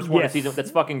the first one of Yes. season.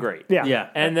 That's fucking great. Yeah. Yeah.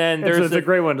 And then It's, there's it's a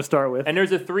great one to start with. And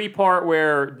there's a 3-part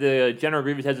where the General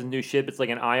Grievous has his new ship. It's like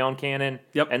an ion cannon.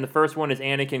 Yep. And the first one is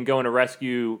Anakin going to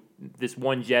rescue this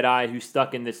one Jedi who's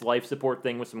stuck in this life support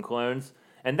thing with some clones.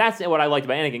 And that's what I liked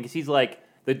about Anakin because he's like,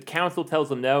 the council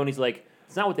tells him no, and he's like,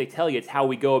 it's not what they tell you, it's how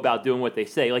we go about doing what they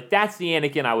say. Like, that's the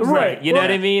Anakin I was Right. like. You know Well,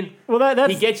 what I mean? well,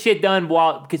 that's He gets shit done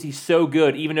because he's so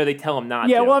good, even though they tell him not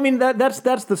yeah. to. Well, I mean that's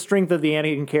the strength of the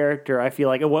Anakin character. I feel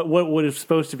like what is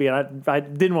supposed to be, and I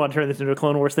didn't want to turn this into a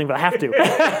Clone Wars thing, but I have to.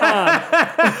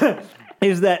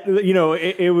 Is that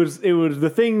it was the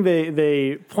thing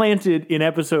they planted in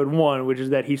episode 1, which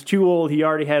is that he's too old, he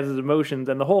already has his emotions,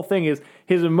 and the whole thing is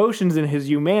his emotions and his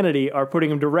humanity are putting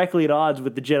him directly at odds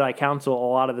with the Jedi Council a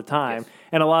lot of the time, Yes.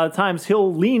 and a lot of times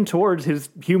he'll lean towards his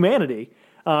humanity.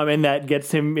 and that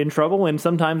gets him in trouble. And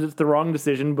sometimes it's the wrong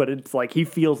decision, but it's like he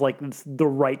feels like it's the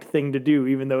right thing to do,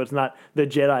 even though it's not the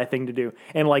Jedi thing to do.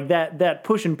 And like that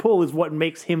push and pull is what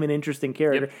makes him an interesting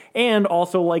character, and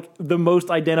also like the most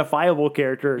identifiable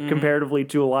character comparatively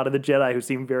to a lot of the Jedi who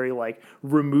seem very like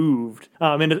removed.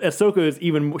 And Ahsoka is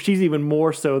she's even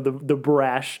more so the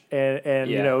brash and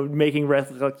you know, making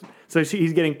so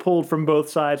he's getting pulled from both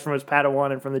sides, from his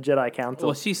Padawan and from the Jedi Council.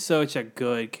 Well, she's such a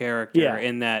good character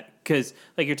in that, because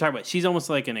like you're talking about, she's almost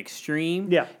like an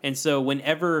extreme. Yeah. And so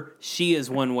whenever she is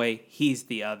one way, he's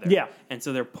the other. Yeah. And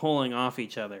so they're pulling off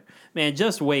each other. Man,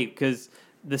 just wait, because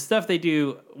the stuff they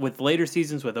do with later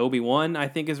seasons with Obi-Wan, I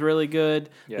think, is really good.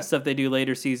 Yeah. The stuff they do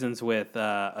later seasons with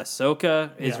Ahsoka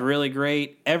is really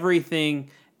great. Everything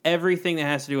that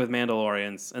has to do with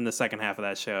Mandalorians in the second half of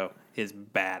that show is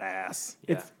badass.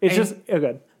 It's just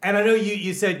good. And I know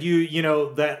you said you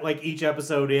know that like each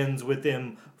episode ends with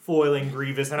them foiling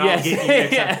Grievous, and I'll get you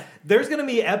next time. There's going to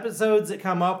be episodes that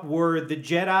come up where the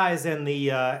Jedis and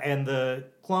the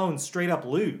clones straight up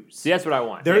lose. See, that's what I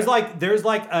want. There's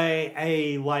like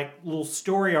a like little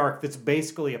story arc that's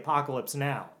basically Apocalypse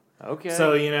Now. Okay.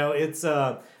 So you know it's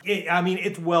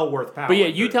it's well worth powering. But yeah,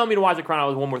 you tell me to watch it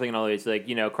chronologically. One more thing, and it's like,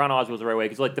 you know, chronological is the right way,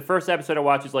 because like the first episode I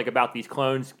watched is like about these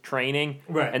clones training,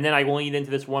 right? And then I lead into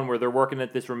this one where they're working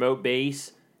at this remote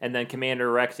base, and then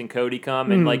Commander Rex and Cody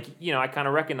come, and like, you know, I kind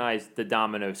of recognize the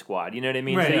Domino Squad. You know what I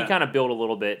mean? Right, so you kind of build a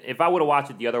little bit. If I would have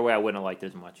watched it the other way, I wouldn't have liked it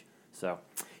as much. So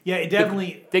yeah, it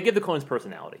definitely they give the clones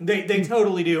personality. They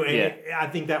totally do, and I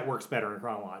think that works better in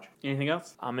chronological. Anything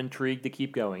else? I'm intrigued to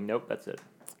keep going. Nope, that's it.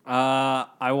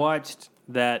 I watched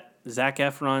that Zac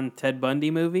Efron Ted Bundy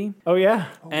movie. Oh yeah,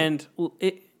 and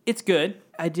it's good.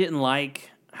 I didn't like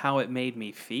how it made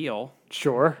me feel.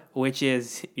 Sure. Which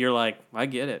is, you're like, I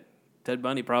get it. Ted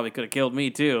Bundy probably could have killed me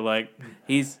too. Like,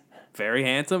 he's very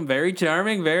handsome, very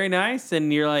charming, very nice,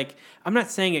 and you're like, I'm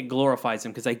not saying it glorifies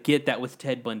him, because I get that with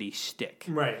Ted Bundy's shtick.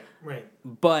 Right.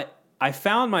 But I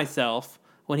found myself,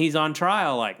 when he's on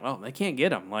trial, like, oh, they can't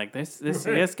get him. Like,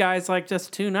 this guy's like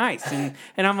just too nice. And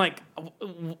I'm like,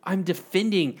 I'm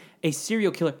defending a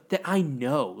serial killer that I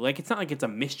know. Like, it's not like it's a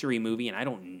mystery movie and I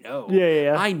don't know.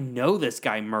 Yeah. I know this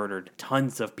guy murdered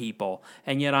tons of people.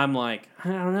 And yet I'm like, I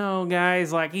don't know,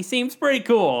 guys. Like, he seems pretty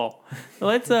cool.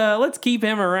 Let's keep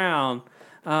him around.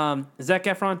 Zac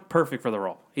Efron, perfect for the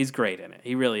role. He's great in it.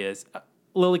 He really is.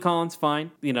 Lily Collins, fine.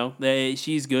 You know,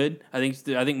 she's good. I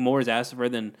think more is asked of her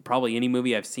than probably any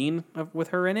movie I've seen with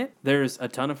her in it. There's a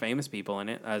ton of famous people in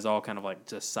it as all kind of like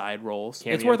just side roles.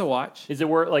 Cameos. It's worth a watch. Is it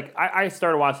worth, like, I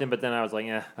started watching, but then I was like,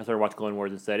 I started watching Clone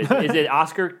Wars instead. Is it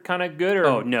Oscar kind of good? Or?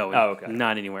 Oh, no. Oh, okay.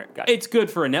 Not anywhere. Gotcha. It's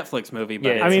good for a Netflix movie, but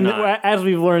Yeah, it's I mean, not. as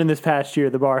we've learned in this past year,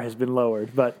 the bar has been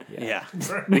lowered. But Yeah.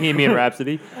 Bohemian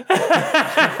Rhapsody. If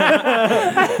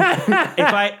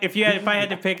I had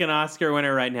to pick an Oscar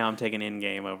winner right now, I'm taking Endgame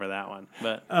over that one.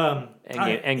 But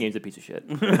Endgame's a piece of shit.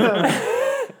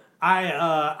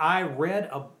 I read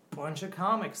a bunch of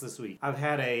comics this week. I've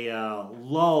had a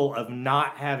lull of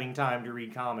not having time to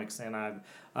read comics, and I've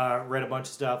read a bunch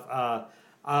of stuff.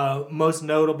 Most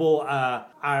notable,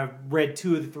 I read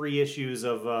 2 of the 3 issues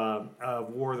of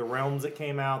War of the Realms that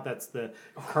came out. That's the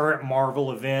current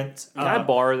Marvel event. Can I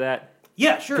borrow that?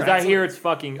 Yeah, sure. Because I hear it's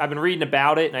fucking... I've been reading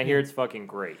about it, and I hear it's fucking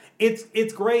great.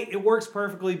 It's great. It works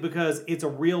perfectly because it's a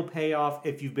real payoff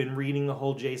if you've been reading the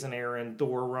whole Jason Aaron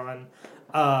Thor run.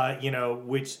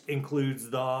 Which includes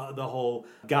the whole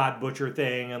God Butcher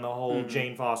thing and the whole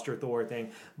Jane Foster Thor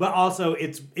thing. But also,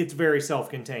 it's very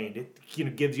self-contained.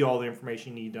 It gives you all the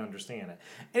information you need to understand it.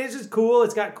 And it's just cool.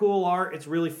 It's got cool art. It's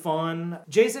really fun.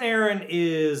 Jason Aaron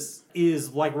is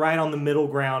like right on the middle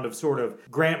ground of sort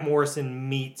of Grant Morrison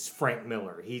meets Frank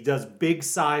Miller. He does big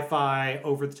sci-fi,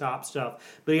 over-the-top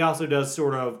stuff, but he also does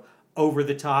sort of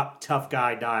over-the-top tough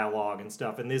guy dialogue and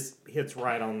stuff, and this hits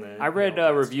right on the... I read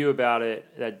a review about it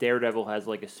that Daredevil has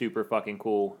like a super fucking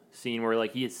cool scene where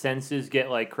like his senses get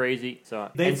like crazy.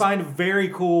 So they find a very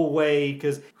cool way,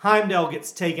 because Heimdall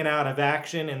gets taken out of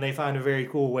action, and they find a very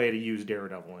cool way to use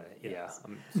Daredevil in it. Yeah,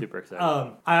 I'm super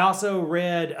excited. I also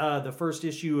read the first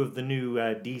issue of the new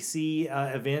DC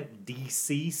event,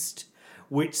 Deceased,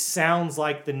 which sounds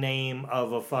like the name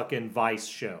of a fucking Vice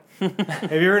show.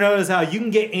 Have you ever noticed how you can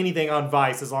get anything on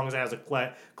Vice as long as it has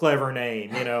a clever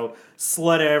name? You know,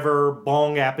 Slut Ever,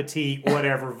 Bong Appetit,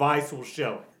 whatever, Vice will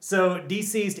show it. So,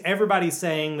 Deceased, everybody's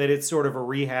saying that it's sort of a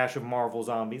rehash of Marvel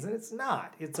Zombies, and it's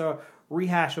not. It's a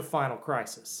rehash of Final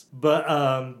Crisis. But,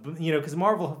 because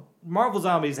Marvel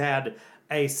Zombies had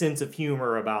a sense of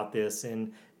humor about this,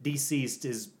 and Deceased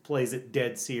plays it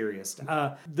dead serious.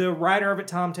 The writer of it,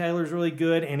 Tom Taylor, is really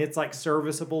good, and it's like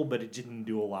serviceable, but it didn't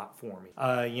do a lot for me.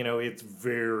 It's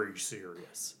very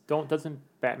serious. Doesn't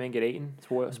Batman get eaten?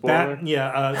 Spoiler.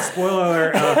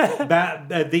 Spoiler alert.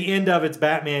 At the end of it's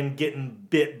Batman getting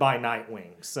bit by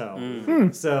Nightwing. So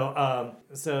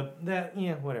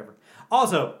that whatever.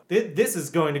 Also, this is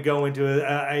going to go into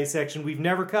a section we've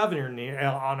never covered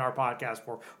on our podcast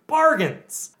before.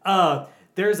 Bargains.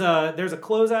 There's a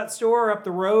closeout store up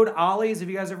the road, Ollie's. Have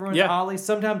you guys ever went to Ollie's?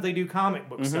 Sometimes they do comic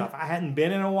book stuff. I hadn't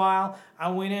been in a while. I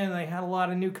went in and they had a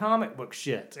lot of new comic book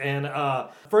shit. And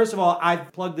first of all,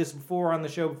 I've plugged this before on the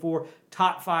show before.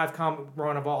 Top 5 comic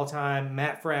run of all time,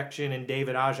 Matt Fraction and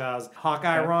David Aja's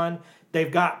Hawkeye run.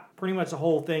 They've got pretty much the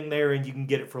whole thing there, and you can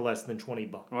get it for less than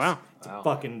 $20. Wow. It's a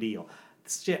fucking deal.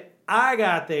 Shit I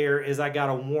got there is I got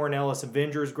a Warren Ellis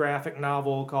Avengers graphic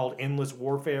novel called Endless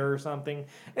Warfare or something.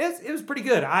 It was pretty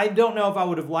good. I don't know if I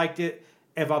would have liked it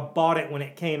if I bought it when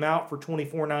it came out for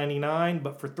 $24.99,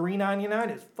 but for $3.99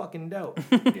 it's fucking dope.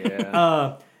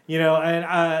 Yeah. And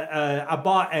I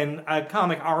bought a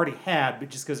comic I already had, but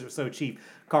just because it was so cheap,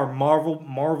 called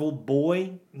Marvel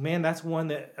Boy. Man, that's one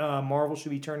that Marvel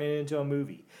should be turning into a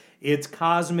movie. It's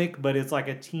cosmic, but it's like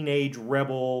a teenage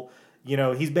rebel. He's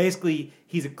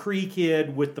a Kree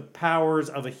kid with the powers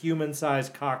of a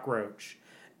human-sized cockroach.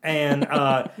 And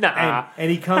and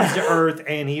he comes to Earth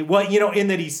and in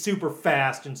that he's super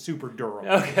fast and super durable.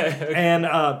 Okay. And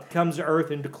comes to Earth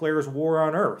and declares war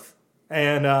on Earth.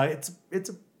 And it's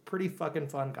a pretty fucking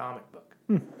fun comic book.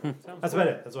 That's about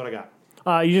it. That's what I got.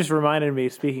 You just reminded me,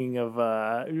 speaking of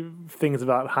things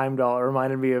about Heimdall, it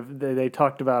reminded me of, they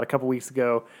talked about a couple weeks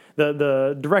ago,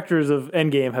 the directors of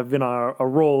Endgame have been on a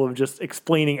roll of just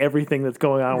explaining everything that's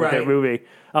going on with their movie.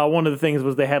 One of the things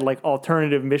was they had like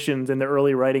alternative missions in the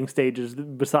early writing stages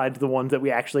besides the ones that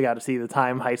we actually got to see, the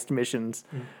time heist missions.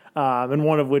 And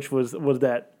one of which was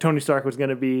that Tony Stark was going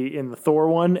to be in the Thor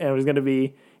one, and was going to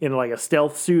be in like a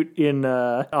stealth suit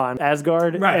on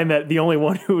Asgard, and that the only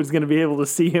one who was going to be able to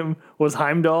see him was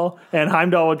Heimdall, and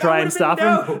Heimdall would try and stop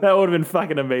him. That would have been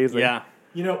fucking amazing. Yeah.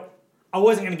 I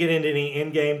wasn't going to get into any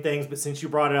Endgame things, but since you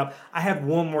brought it up, I have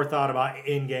one more thought about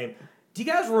Endgame. Do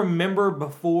you guys remember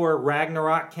before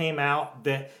Ragnarok came out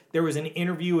that there was an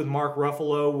interview with Mark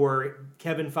Ruffalo where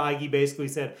Kevin Feige basically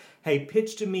said, hey,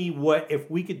 pitch to me what if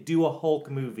we could do a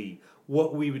Hulk movie,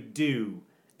 what we would do,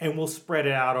 and we'll spread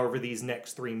it out over these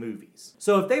next 3 movies.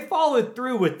 So if they followed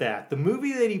through with that, the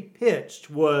movie that he pitched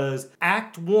was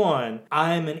Act 1,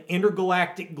 I'm an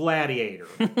intergalactic gladiator.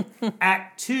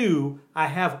 Act 2, I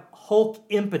have Hulk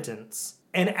impotence.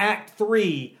 And Act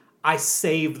 3, I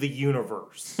save the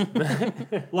universe.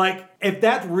 Like, if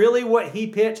that's really what he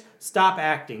pitched, stop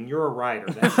acting. You're a writer.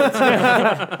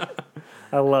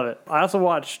 I love it. I also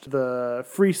watched the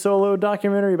Free Solo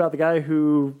documentary about the guy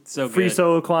who free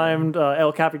solo climbed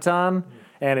El Capitan,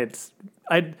 and it's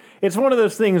one of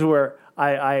those things where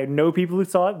I know people who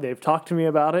saw it. They've talked to me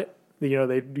about it.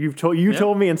 You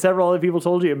told me, and several other people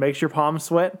told you it makes your palms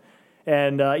sweat.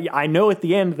 And I know at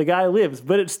the end the guy lives,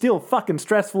 but it's still fucking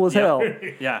stressful as hell.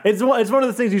 Yeah, it's one of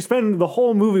the things you spend the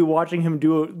whole movie watching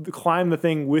him climb the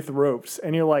thing with ropes,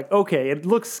 and you're like, okay, it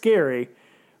looks scary,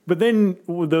 but then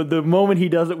the moment he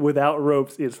does it without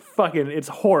ropes is it's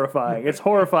horrifying. It's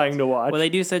horrifying to watch. Well, they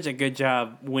do such a good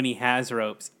job when he has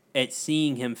ropes at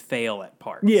seeing him fail at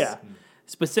parts. Yeah.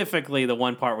 Specifically, the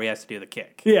one part where he has to do the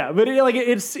kick. Yeah, but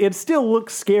it still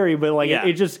looks scary, but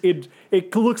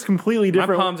it looks completely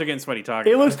different. My palms are getting sweaty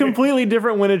talking. It looks completely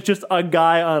different when it's just a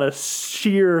guy on a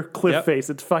sheer cliff face.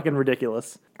 It's fucking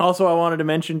ridiculous. Also, I wanted to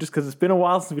mention, just because it's been a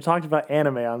while since we talked about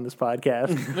anime on this podcast.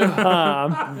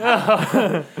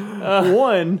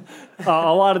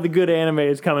 A lot of the good anime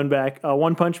is coming back.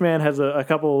 One Punch Man has a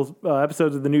couple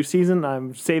episodes of the new season.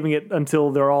 I'm saving it until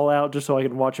they're all out just so I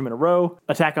can watch them in a row.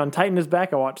 Attack on Titan is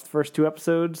back. I watched the first 2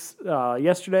 episodes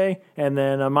yesterday. And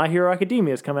then My Hero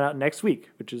Academia is coming out next week,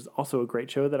 which is also a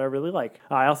great show that I really like.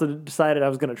 I also decided I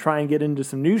was going to try and get into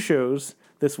some new shows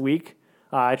this week.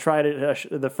 I tried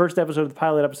the first episode, the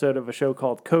pilot episode of a show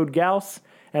called Code Geass,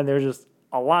 and there's just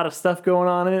a lot of stuff going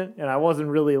on in it, and I wasn't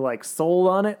really sold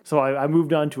on it. So I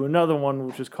moved on to another one,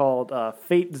 which is called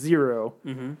Fate Zero,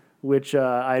 which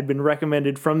I had been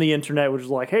recommended from the internet, which is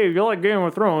like, hey, if you like Game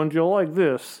of Thrones, you'll like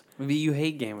this. You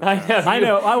hate Game of I Thrones.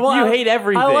 know. I know. You hate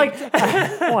everything. I like.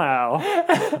 Wow.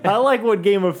 I like what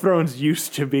Game of Thrones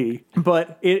used to be,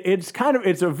 but it's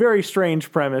a very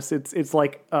strange premise. It's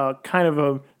like kind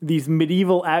of these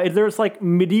medieval. There's like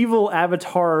medieval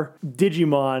Avatar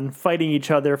Digimon fighting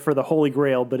each other for the Holy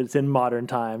Grail, but it's in modern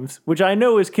times, which I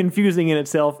know is confusing in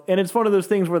itself. And it's one of those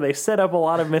things where they set up a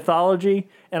lot of mythology,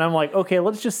 and I'm like, okay,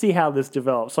 let's just see how this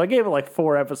develops. So I gave it like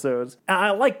 4 episodes. And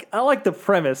I like the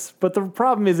premise, but the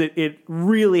problem is it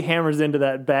really hammers into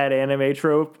that bad anime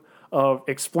trope of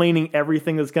explaining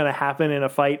everything that's going to happen in a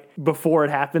fight before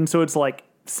it happens. So it's like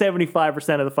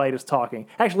 75% of the fight is talking.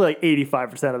 Actually, like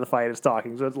 85% of the fight is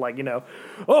talking. So it's like,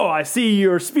 oh, I see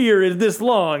your spear is this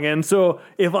long, and so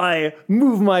if I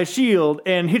move my shield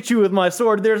and hit you with my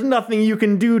sword, there's nothing you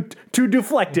can do to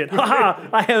deflect it. Haha,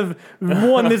 I have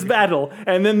won this battle.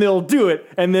 And then they'll do it,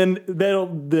 and then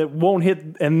that won't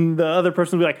hit, and the other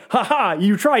person will be like, haha,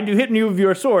 you tried to hit me with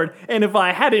your sword, and if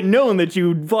I hadn't known that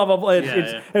you blah, blah, blah,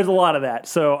 there's a lot of that.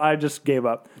 So I just gave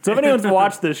up. So if anyone's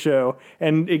watched this show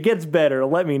and it gets better,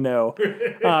 let me know.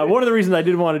 One of the reasons I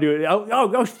didn't want to do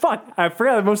it, fuck, I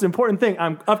forgot the most important thing.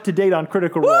 I'm up to date on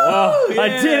Critical Role.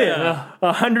 I did it.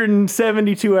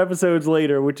 172 episodes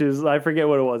later, which is, I forget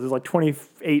what it was. It was like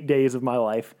 28 days of my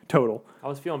life total. I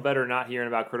was feeling better not hearing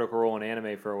about Critical Role and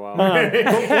anime for a while.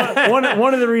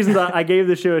 One of the reasons I gave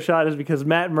the show a shot is because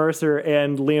Matt Mercer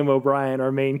and Liam O'Brien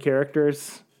are main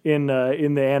characters in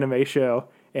the anime show.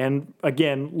 And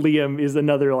again, Liam is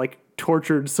another like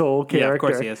tortured soul character. Yeah, of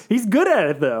course he is. He's good at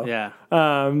it though. Yeah.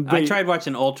 I tried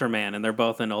watching Ultraman, and they're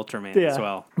both in Ultraman as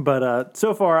well. But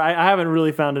so far, I haven't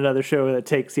really found another show that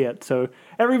takes yet. So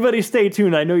everybody stay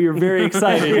tuned. I know you're very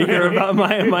excited to hear about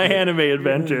my anime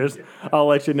adventures. I'll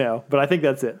let you know. But I think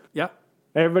that's it. Yep.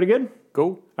 Everybody good?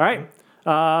 Cool. All right.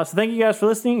 So thank you guys for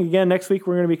listening. Again, next week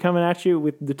we're going to be coming at you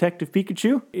with Detective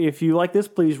Pikachu. If you like this,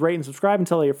 please rate and subscribe and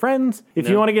tell all your friends. If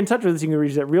you want to get in touch with us, you can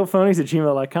reach us at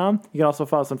realphonies@gmail.com. You can also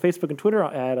follow us on Facebook and Twitter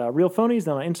at realphonies,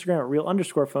 and on Instagram at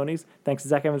real_phonies. Thanks to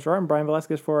Zach Evans, and Brian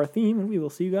Velasquez for our theme, and we will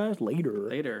see you guys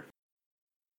later.